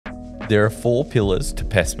There are 4 pillars to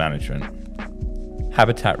pest management.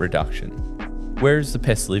 Habitat reduction. Where is the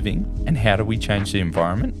pest living and how do we change the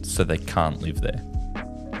environment so they can't live there?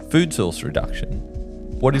 Food source reduction.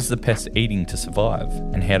 What is the pest eating to survive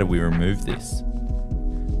and how do we remove this?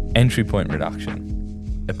 Entry point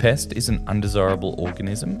reduction. A pest is an undesirable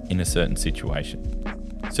organism in a certain situation.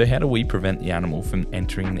 So how do we prevent the animal from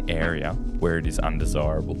entering the area where it is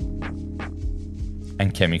undesirable?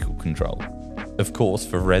 And chemical control. Of course,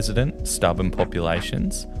 for resident, stubborn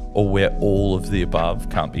populations, or where all of the above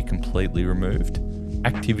can't be completely removed,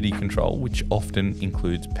 activity control, which often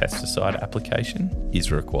includes pesticide application,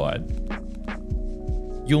 is required.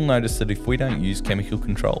 You'll notice that if we don't use chemical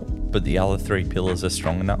control, but the other 3 pillars are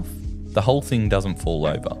strong enough, the whole thing doesn't fall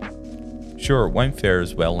over. Sure, it won't fare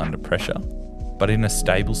as well under pressure, but in a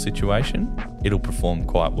stable situation, it'll perform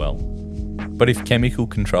quite well. But if chemical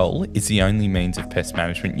control is the only means of pest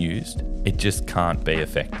management used, it just can't be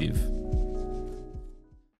effective.